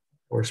found.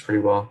 Works pretty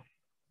well.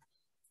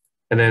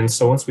 And then,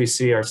 so once we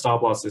see our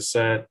stop loss is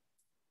set,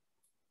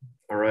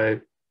 all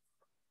right,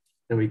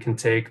 then we can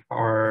take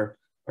our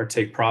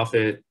take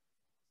profit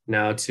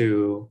now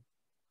to,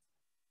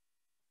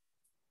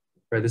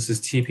 right, this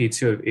is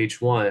TP2 of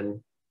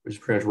H1, which is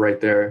pretty much right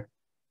there.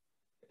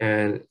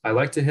 And I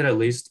like to hit at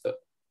least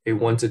a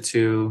 1 to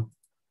 2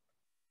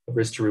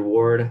 risk to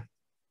reward.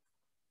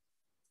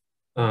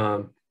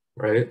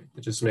 Right?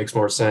 It just makes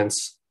more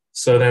sense.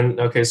 So then,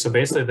 okay, so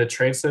basically the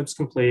trade step's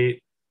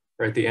complete,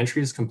 right? The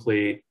entry is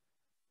complete.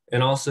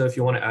 And also if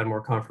you want to add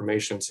more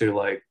confirmation too,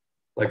 like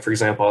for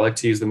example, I like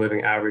to use the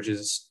moving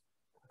averages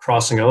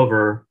crossing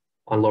over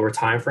on lower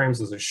time frames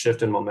as a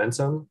shift in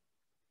momentum.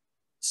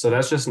 So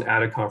that's just an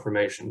added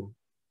confirmation,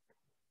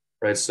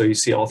 right? So you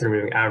see all three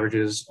moving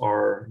averages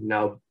are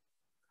now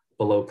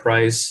below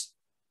price.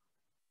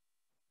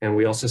 And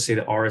we also see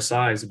the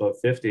RSI is above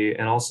 50.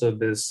 And also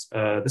this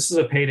is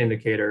a paid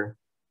indicator.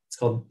 It's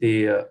called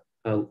the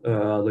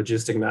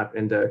logistic map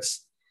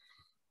index.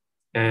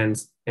 And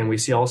we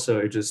see also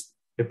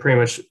it pretty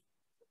much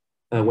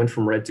went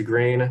from red to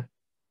green.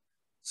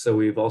 So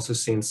we've also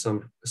seen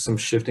some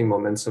shifting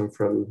momentum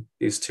from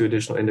these two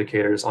additional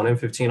indicators. On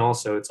M15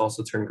 also, it's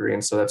also turned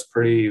green. So that's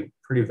pretty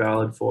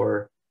valid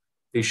for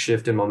the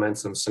shift in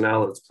momentum. So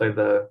now let's play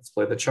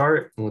the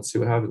chart and let's see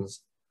what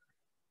happens.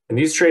 And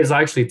these trades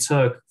I actually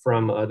took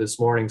from this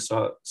morning.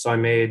 So I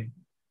made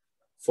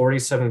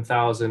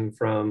 47,000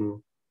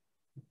 from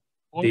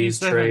these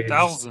trades.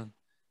 47,000.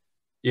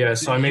 Yeah,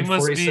 so I made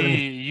 47.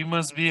 You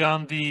must be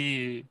on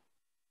the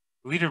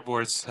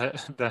leaderboards.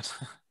 That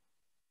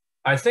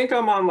I think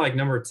I'm on like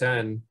number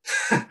 10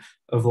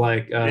 of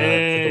like a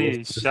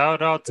Hey,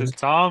 shout out to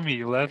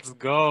Tommy. Let's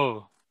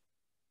go.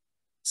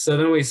 so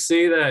then we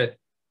see that,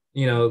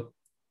 you know,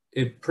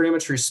 it pretty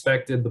much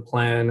respected the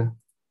plan.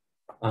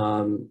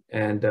 And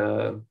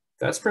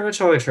that's pretty much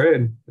how I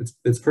trade.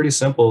 It's pretty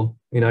simple.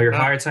 You know, your Yeah,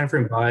 higher time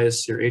frame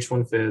bias, your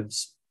H1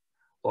 fibs,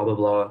 blah blah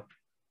blah.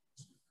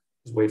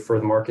 Just wait for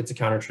the market to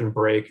counter trend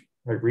break,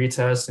 right?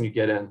 Retest, and you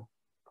get in.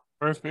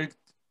 perfect.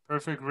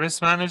 Perfect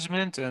risk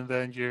management, and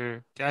then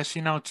you're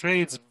cashing out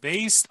trades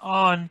based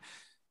on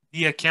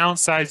the account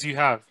size you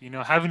have. You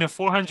know, having a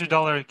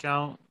 $400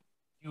 account,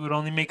 you would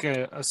only make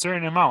a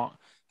certain amount.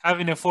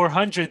 Having a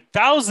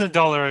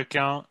 $400,000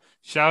 account,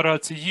 shout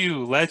out to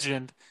you,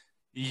 legend.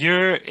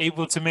 You're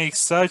able to make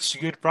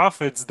such good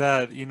profits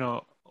that, you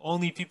know,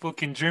 only people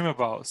can dream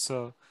about.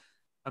 So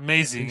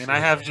amazing. And I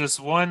Appreciate have that. just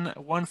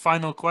one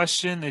final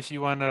question if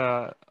you want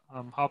to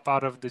hop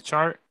out of the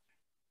chart.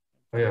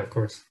 Oh yeah, of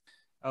course.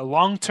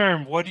 Long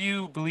term, what do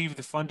you believe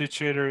the funded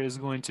trader is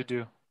going to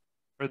do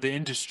for the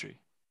industry?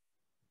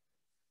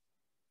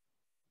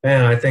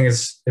 Man, I think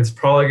it's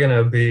probably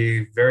gonna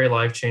be very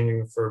life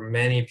changing for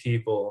many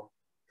people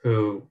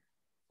who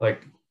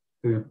like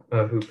who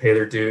pay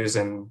their dues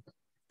and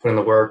put in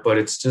the work, but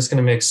it's just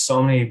gonna make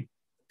so many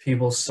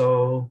people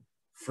so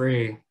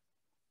free.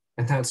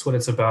 And that's what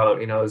it's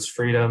about, you know, is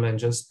freedom and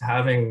just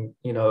having,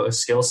 you know, a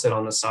skill set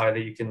on the side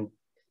that you can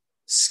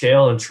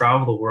scale and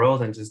travel the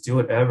world and just do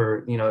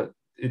whatever. You know,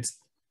 it's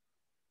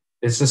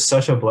just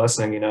such a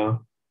blessing, you know.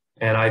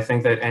 And I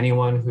think that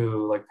anyone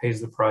who like pays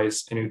the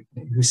price and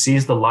who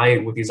sees the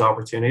light with these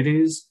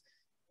opportunities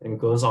and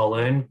goes all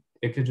in,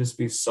 it could just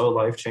be so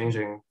life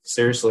changing.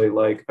 Seriously,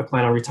 like I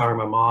plan on retiring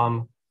my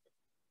mom,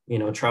 you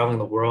know, traveling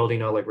the world, you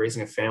know, like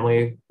raising a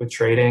family with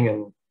trading.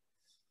 And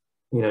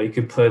you know, you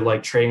could put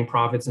like trading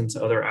profits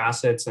into other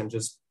assets and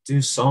just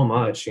do so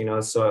much, you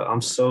know. So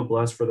I'm so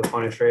blessed for the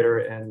funded trader,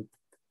 and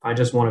I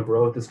just want to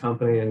grow with this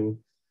company and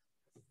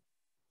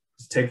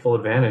just take full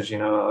advantage, you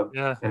know.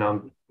 Yeah. And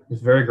I'm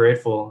very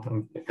grateful,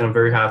 and I'm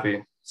very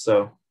happy.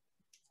 So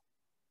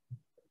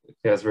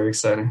yeah, it's very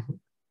exciting.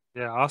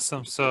 Yeah,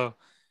 awesome. So,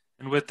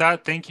 and with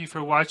that, thank you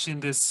for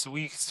watching this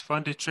week's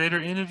Funded Trader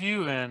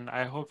interview, and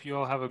I hope you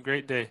all have a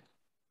great day.